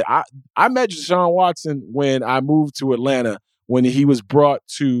never forget. I met Deshaun Watson when I moved to Atlanta, when he was brought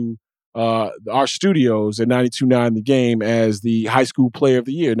to our studios at 92.9 The Game as the high school player of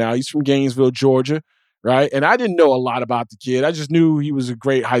the year. Now, he's from Gainesville, Georgia, right? And I didn't know a lot about the kid. I just knew he was a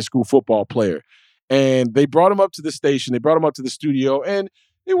great high school football player. And they brought him up to the station. They brought him up to the studio. And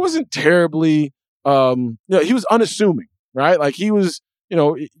it wasn't terribly, he was unassuming, right? Like, he was,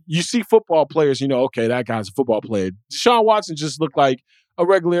 you see football players, okay, that guy's a football player. Deshaun Watson just looked like a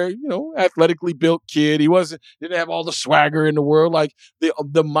regular, athletically built kid. He didn't have all the swagger in the world, like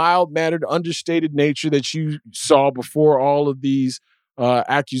the mild-mannered, understated nature that you saw before all of these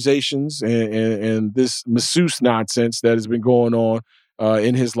accusations and this masseuse nonsense that has been going on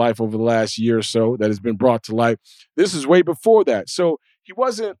in his life over the last year or so that has been brought to light. This is way before that. So he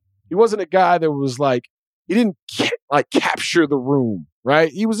wasn't a guy that was like, he didn't capture the room, right?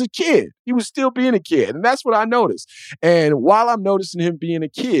 He was a kid. He was still being a kid. And that's what I noticed. And while I'm noticing him being a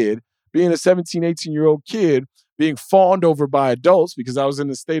kid, being a 17, 18-year-old kid, being fawned over by adults, because I was in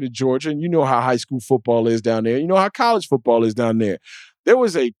the state of Georgia, and you know how high school football is down there. You know how college football is down there. There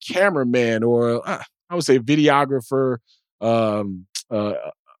was a cameraman, or I would say a videographer, like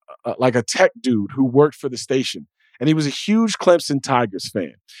a tech dude who worked for the station. And he was a huge Clemson Tigers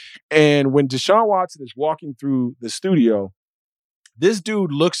fan. And when Deshaun Watson is walking through the studio, this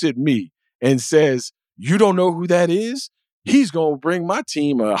dude looks at me and says, "You don't know who that is? He's going to bring my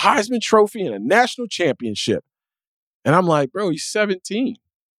team a Heisman Trophy and a national championship." And I'm like, bro, he's 17.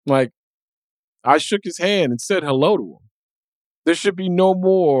 Like, I shook his hand and said hello to him. There should be no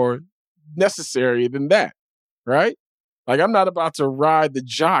more necessary than that, right? Like, I'm not about to ride the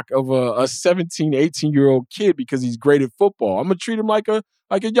jock of a 17, 18-year-old kid because he's great at football. I'm going to treat him like a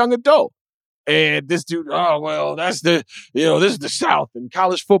young adult. And this dude, oh, well, that's this is the South and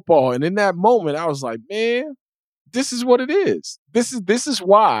college football. And in that moment, I was like, man, this is what it is. This is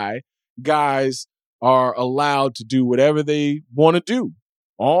why guys are allowed to do whatever they want to do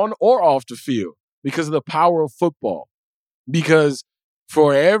on or off the field, because of the power of football. Because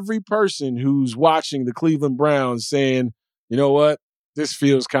for every person who's watching the Cleveland Browns saying, you know what, this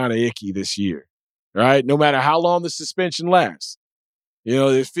feels kind of icky this year, right? No matter how long the suspension lasts,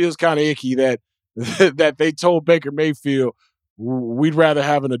 it feels kind of icky that that they told Baker Mayfield, we'd rather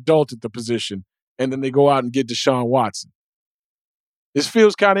have an adult at the position, and then they go out and get Deshaun Watson. This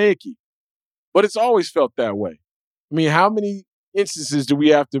feels kind of icky, but it's always felt that way. I mean, how many instances do we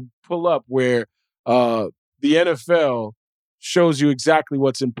have to pull up where the NFL shows you exactly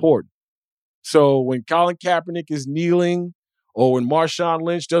what's important? So when Colin Kaepernick is kneeling, or when Marshawn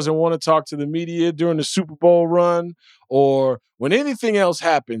Lynch doesn't want to talk to the media during the Super Bowl run, or when anything else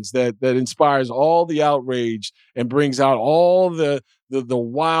happens that inspires all the outrage and brings out all the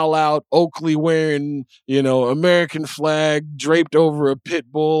wild out Oakley wearing, American flag draped over a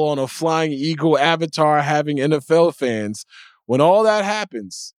pit bull on a flying eagle avatar having NFL fans, when all that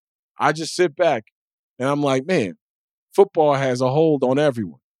happens, I just sit back and I'm like, man, football has a hold on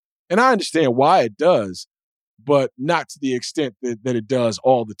everyone. And I understand why it does, but not to the extent that it does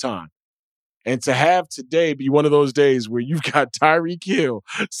all the time. And to have today be one of those days where you've got Tyreek Hill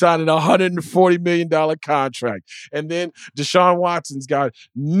signing a $140 million contract, and then Deshaun Watson's got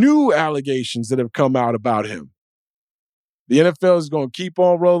new allegations that have come out about him. The NFL is going to keep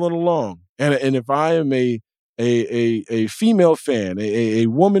on rolling along. And if I am a female fan, a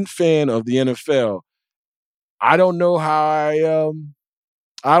woman fan of the NFL, I don't know how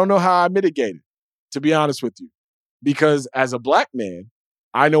I mitigate it, to be honest with you. Because as a black man,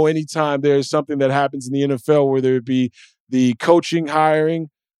 I know anytime there's something that happens in the NFL, whether it be the coaching hiring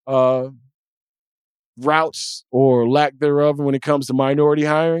routes or lack thereof when it comes to minority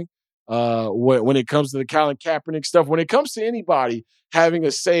hiring, when it comes to the Colin Kaepernick stuff, when it comes to anybody having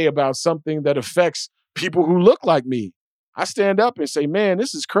a say about something that affects people who look like me, I stand up and say, man,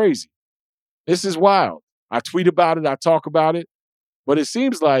 this is crazy. This is wild. I tweet about it. I talk about it. But it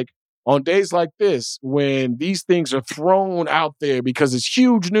seems like on days like this, when these things are thrown out there, because it's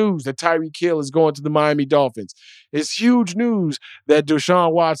huge news that Tyreek Hill is going to the Miami Dolphins. It's huge news that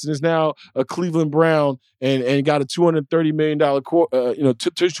Deshaun Watson is now a Cleveland Brown and got a $230 million,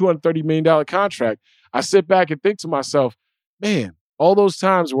 $230 million contract. I sit back and think to myself, man, all those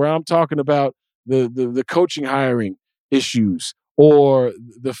times where I'm talking about the coaching hiring issues, or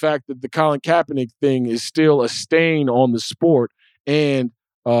the fact that the Colin Kaepernick thing is still a stain on the sport, and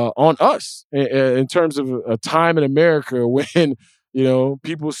on us in terms of a time in America when,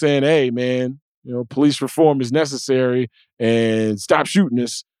 people saying, hey, man, police reform is necessary and stop shooting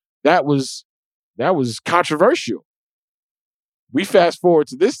us. That was controversial. We fast forward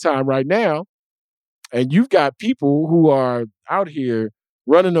to this time right now, and you've got people who are out here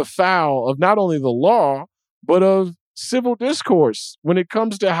running afoul of not only the law, but of civil discourse when it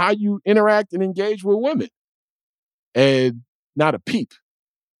comes to how you interact and engage with women. And not a peep.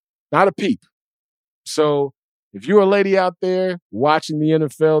 Not a peep. So if you're a lady out there watching the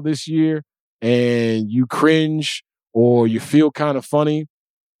NFL this year and you cringe or you feel kind of funny,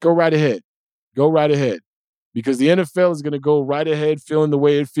 go right ahead. Go right ahead. Because the NFL is going to go right ahead feeling the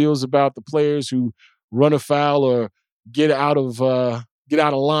way it feels about the players who run afoul or get out of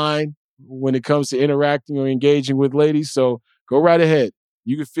line when it comes to interacting or engaging with ladies. So go right ahead.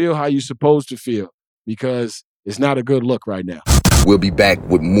 You can feel how you're supposed to feel because it's not a good look right now. We'll be back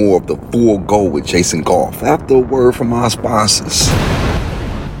with more of the Full Go with Jason Goff after a word from our sponsors.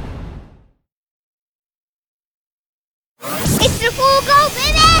 It's the Full Go,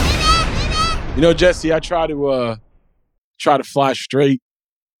 baby! Jesse, I try to fly straight,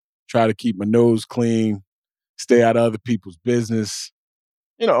 try to keep my nose clean, stay out of other people's business,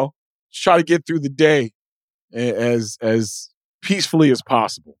 just try to get through the day as peacefully as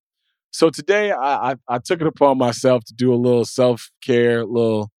possible. So today I took it upon myself to do a little self-care,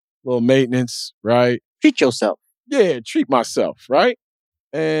 little maintenance, right? Treat yourself. Yeah, treat myself, right?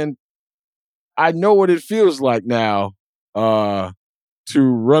 And I know what it feels like now to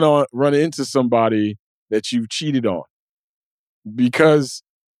run into somebody that you've cheated on. Because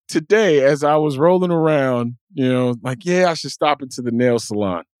today, as I was rolling around, I should stop into the nail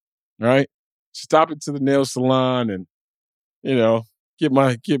salon, right? Stop into the nail salon and, get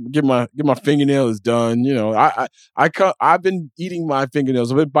my fingernails done. I've been eating my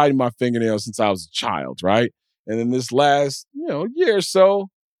fingernails. I've been biting my fingernails since I was a child, right? And then this last, year or so,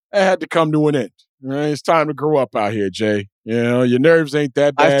 I had to come to an end. Right? It's time to grow up out here, Jay. Your nerves ain't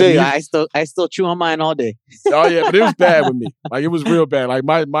that bad. I feel you. I still chew on mine all day. Oh yeah, but it was bad with me. Like it was real bad. Like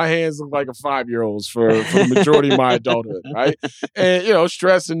my hands look like a 5-year-old's for the majority of my adulthood, right? And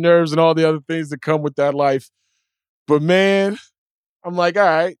stress and nerves and all the other things that come with that life. But man, I'm like, all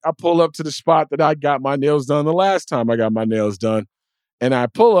right, I pull up to the spot that I got my nails done the last time I got my nails done. And I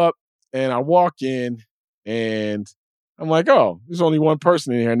pull up and I walk in and I'm like, oh, there's only one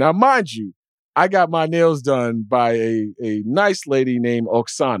person in here. Now, mind you, I got my nails done by a nice lady named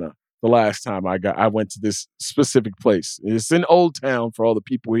Oksana the last time I went to this specific place. It's in Old Town for all the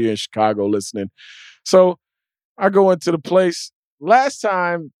people here in Chicago listening. So I go into the place. Last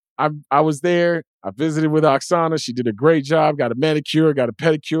time I was there, I visited with Oksana. She did a great job, got a manicure, got a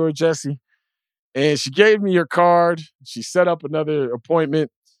pedicure, Jesse. And she gave me her card. She set up another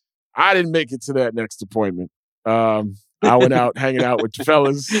appointment. I didn't make it to that next appointment. I went out hanging out with the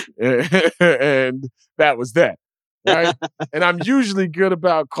fellas, and that was that, right? And I'm usually good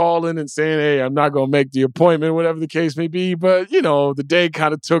about calling and saying, hey, I'm not going to make the appointment, whatever the case may be. But, the day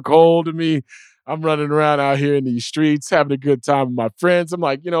kind of took hold of me. I'm running around out here in these streets, having a good time with my friends. I'm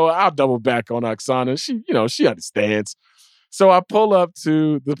like, I'll double back on Oksana. She understands. So I pull up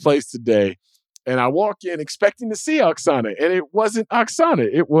to the place today, and I walk in expecting to see Oksana. And it wasn't Oksana.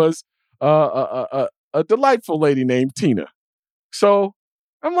 It was a delightful lady named Tina. So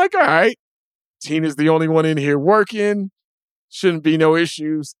I'm like, all right, Tina's the only one in here working. Shouldn't be no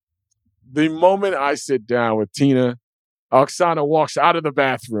issues. The moment I sit down with Tina, Oksana walks out of the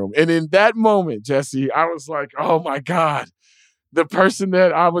bathroom. And in that moment, Jesse, I was like, oh my God. The person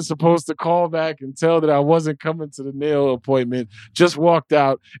that I was supposed to call back and tell that I wasn't coming to the nail appointment just walked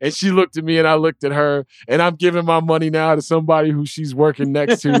out, and she looked at me and I looked at her, and I'm giving my money now to somebody who she's working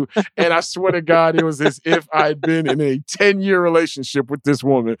next to. And I swear to God, it was as if I had been in a 10-year relationship with this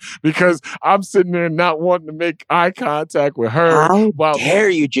woman, because I'm sitting there not wanting to make eye contact with her. How dare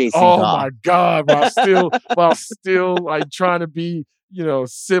you, Jason? Oh Goff. my God. While still like trying to be,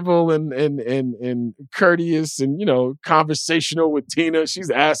 civil and courteous and, conversational with Tina. She's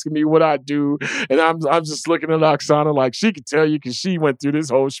asking me what I do. And I'm just looking at Oksana like she could tell you because she went through this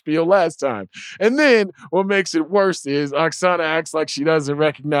whole spiel last time. And then what makes it worse is Oksana acts like she doesn't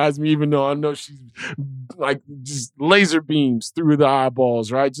recognize me, even though I know she's like just laser beams through the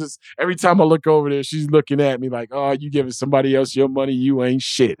eyeballs, right? Just every time I look over there, she's looking at me like, oh, you giving somebody else your money, you ain't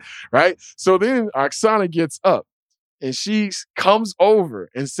shit, right? So then Oksana gets up. And she comes over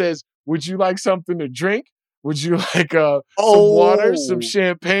and says, would you like something to drink? Would you like some water, some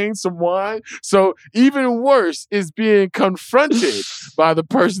champagne, some wine? So even worse is being confronted by the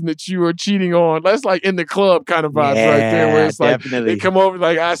person that you are cheating on. That's like In the Club kind of vibes right there, where it's definitely. Like they come over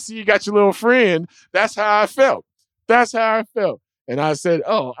like, I see you got your little friend. That's how I felt. And I said,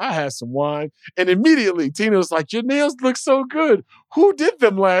 oh, I had some wine. And immediately Tina was like, your nails look so good. Who did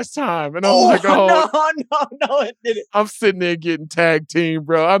them last time? And I'm like, no, it didn't. I'm sitting there getting tag team,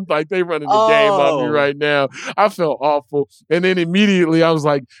 bro. I'm like, they running the game on me right now. I felt awful. And then immediately I was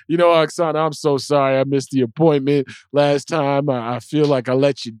like, Oksana, I'm so sorry I missed the appointment last time. I feel like I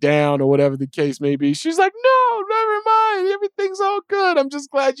let you down or whatever the case may be. She's like, no, never mind. Everything's all good. I'm just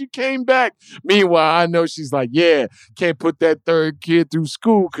glad you came back. Meanwhile, I know she's like, yeah, can't put that third kid through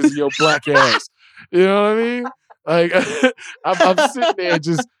school because of your black ass. You know what I mean? Like I'm sitting there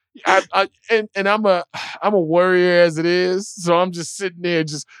just, and I'm a warrior as it is, so I'm just sitting there.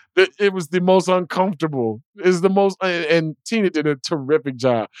 It was the most uncomfortable. And Tina did a terrific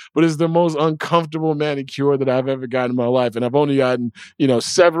job, but it's the most uncomfortable manicure that I've ever gotten in my life, and I've only gotten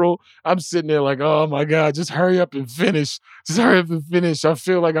several. I'm sitting there like, oh my God, just hurry up and finish. I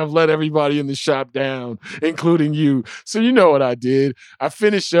feel like I've let everybody in the shop down, including you. So you know what I did? I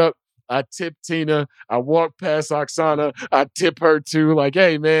finished up. I tip Tina. I walk past Oksana. I tip her too. Like,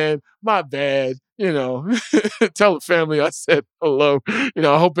 hey, man, my bad. Tell the family I said hello. I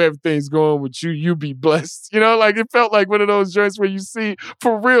hope everything's going with you. You be blessed. Like it felt like one of those joints where you see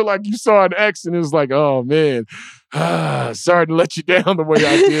for real, like you saw an ex and it was like, oh, man, sorry to let you down the way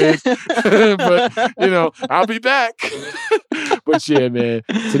I did. But, I'll be back. But yeah, man,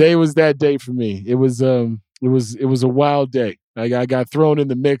 today was that day for me. It was a wild day. I got thrown in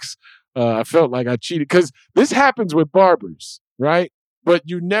the mix. I felt like I cheated because this happens with barbers, right? But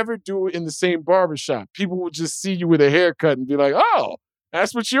you never do it in the same barbershop. People will just see you with a haircut and be like, oh,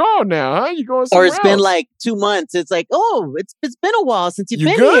 that's what you're on now, huh? You going somewhere else? Or it's been like 2 months. It's like, oh, it's been a while since you've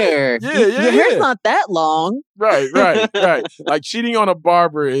been good? here. Yeah, Your hair's not that long. Right. Like cheating on a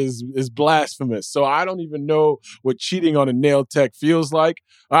barber is blasphemous. So I don't even know what cheating on a nail tech feels like.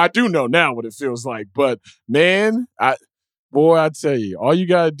 I do know now what it feels like. But man, I tell you, all you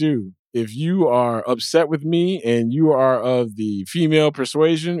got to do, if you are upset with me and you are of the female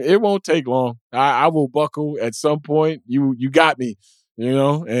persuasion, it won't take long. I will buckle at some point. You got me,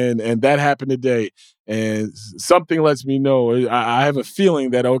 and that happened today. And something lets me know, I have a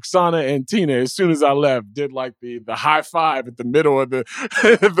feeling that Oksana and Tina, as soon as I left, did like the high five at the middle of the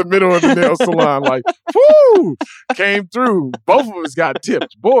nail salon. Like, whoo, came through. Both of us got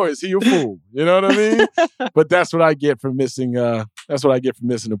tipped. Boy, is he a fool. You know what I mean? But that's what I get for missing. That's what I get for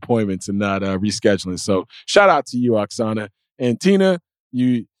missing appointments and not rescheduling. So shout out to you, Oksana and Tina.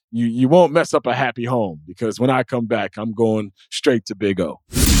 You won't mess up a happy home because when I come back, I'm going straight to Big O.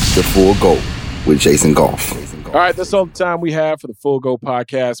 The Full Go with Jason Goff. All right, that's all the time we have for the Full Go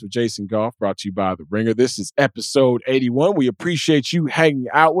podcast with Jason Goff, brought to you by The Ringer. This is episode 81. We appreciate you hanging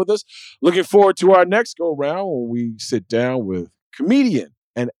out with us. Looking forward to our next go-round when we sit down with comedian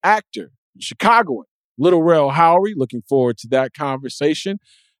and actor, Chicagoan, Little Rel Howery. Looking forward to that conversation.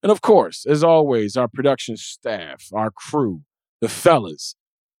 And of course, as always, our production staff, our crew, the fellas,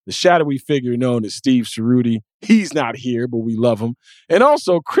 the shadowy figure known as Steve Cerruti. He's not here, but we love him. And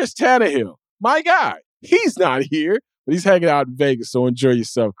also Chris Tannehill, my guy. He's not here, but he's hanging out in Vegas. So enjoy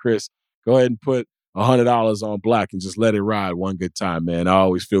yourself, Chris. Go ahead and put $100 on black and just let it ride one good time, man. I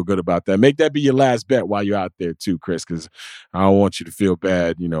always feel good about that. Make that be your last bet while you're out there too, Chris, because I don't want you to feel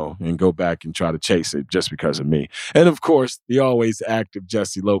bad, and go back and try to chase it just because of me. And of course, the always active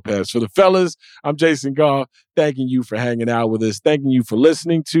Jesse Lopez. For the fellas, I'm Jason Goff. Thanking you for hanging out with us. Thanking you for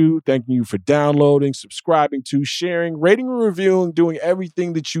listening to. Thanking you for downloading, subscribing to, sharing, rating and reviewing, doing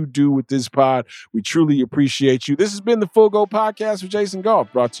everything that you do with this pod. We truly appreciate you. This has been the Full Go Podcast with Jason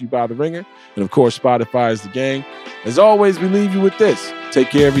Goff, brought to you by The Ringer. And of course, Spotify is the gang. As always, we leave you with this. Take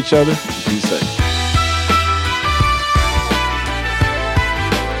care of each other. Peace.